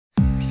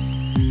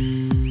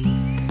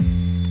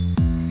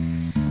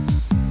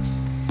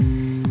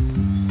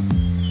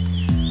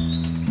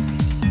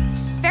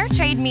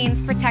trade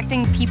means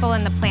protecting people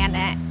and the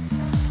planet.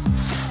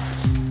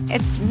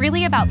 It's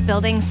really about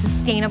building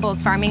sustainable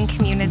farming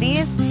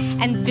communities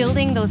and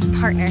building those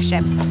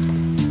partnerships.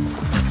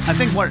 I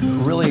think what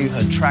really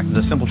attracted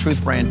the Simple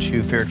Truth brand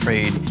to fair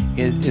trade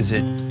is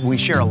that we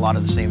share a lot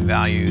of the same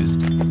values.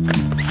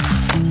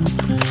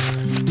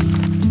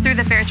 Through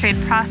the fair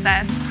trade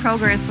process,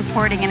 Kroger is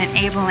supporting and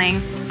enabling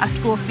a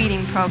school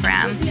feeding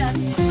program.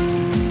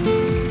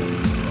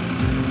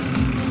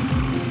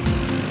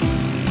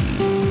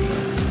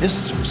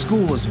 This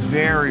school was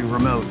very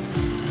remote.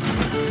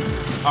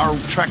 Our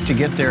trek to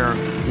get there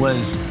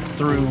was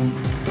through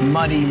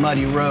muddy,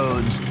 muddy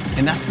roads,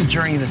 and that's the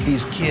journey that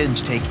these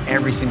kids take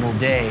every single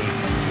day.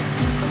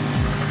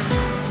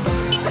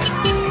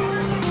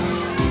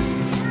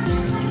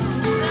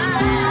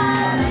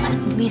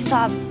 We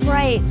saw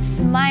bright,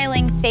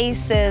 smiling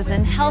faces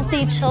and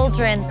healthy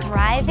children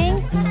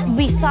thriving.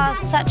 We saw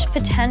such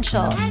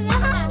potential.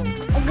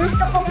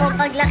 Gusto ko po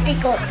paglaki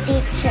ko,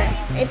 teacher.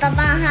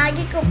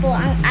 Ipapahagi ko po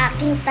ang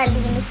aking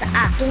talino sa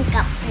aking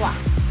kapwa.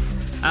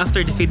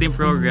 After the feeding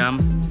program,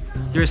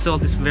 the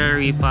result is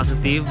very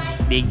positive.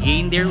 They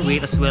gain their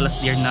weight as well as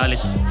their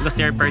knowledge because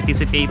they are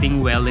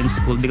participating well in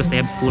school because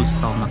they have full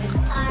stomach.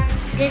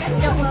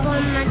 Gusto ko po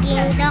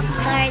maging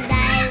doktor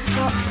dahil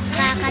po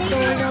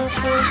nakakatulong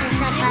po siya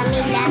sa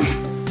pamilya.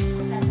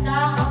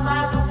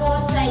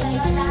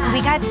 We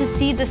got to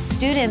see the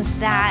students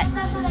that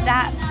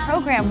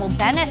program will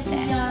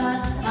benefit.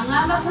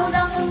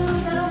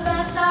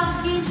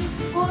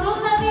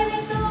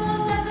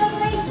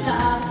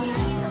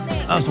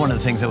 That was one of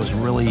the things that was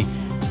really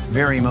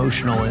very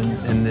emotional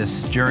in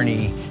this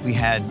journey. We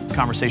had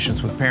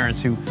conversations with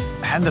parents who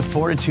had the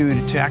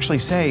fortitude to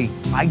actually say,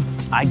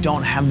 I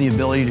don't have the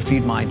ability to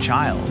feed my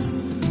child.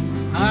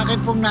 Ang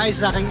akin pong nais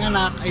sa aking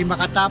anak ay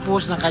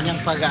makatapos ng kanyang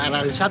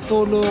pag-aaral sa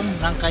tulong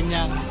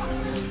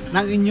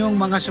ng inyong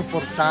mga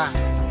suporta.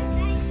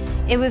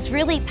 It was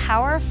really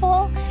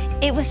powerful.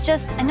 It was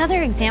just another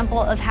example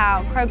of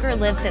how Kroger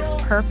lives its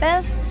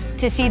purpose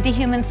to feed the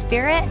human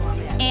spirit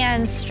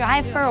and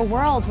strive for a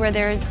world where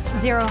there's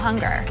zero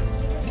hunger.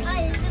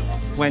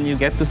 When you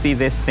get to see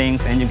these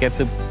things and you get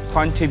to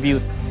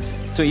contribute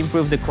to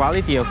improve the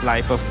quality of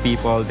life of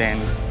people,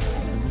 then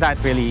that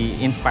really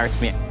inspires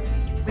me.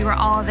 We were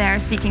all there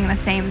seeking the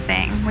same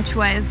thing, which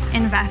was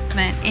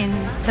investment in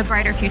the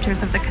brighter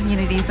futures of the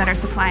communities that are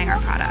supplying our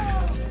products.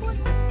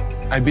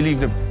 I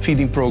believe the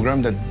feeding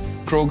program that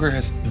Kroger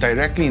has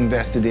directly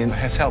invested in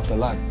has helped a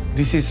lot.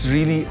 This is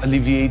really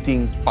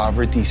alleviating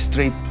poverty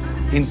straight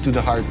into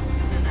the heart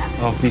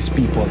of these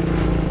people.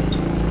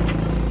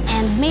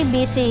 And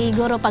maybe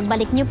siguro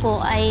pagbalik nyo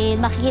po ay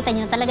makikita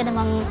nyo talaga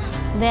namang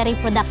very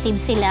productive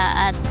sila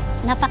at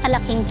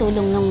napakalaking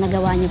tulong nung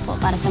nagawa nyo po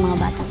para sa mga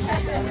bata.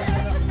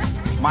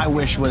 My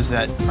wish was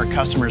that our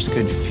customers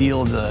could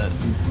feel the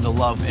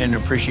love and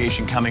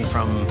appreciation coming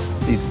from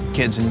these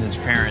kids and these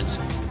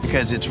parents,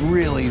 because it's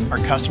really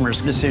our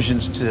customers'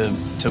 decisions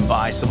to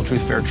buy Simple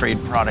Truth Fair Trade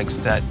products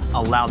that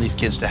allow these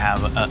kids to have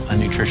a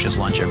nutritious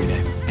lunch every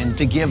day and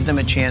to give them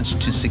a chance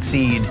to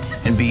succeed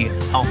and be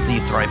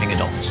healthy, thriving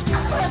adults.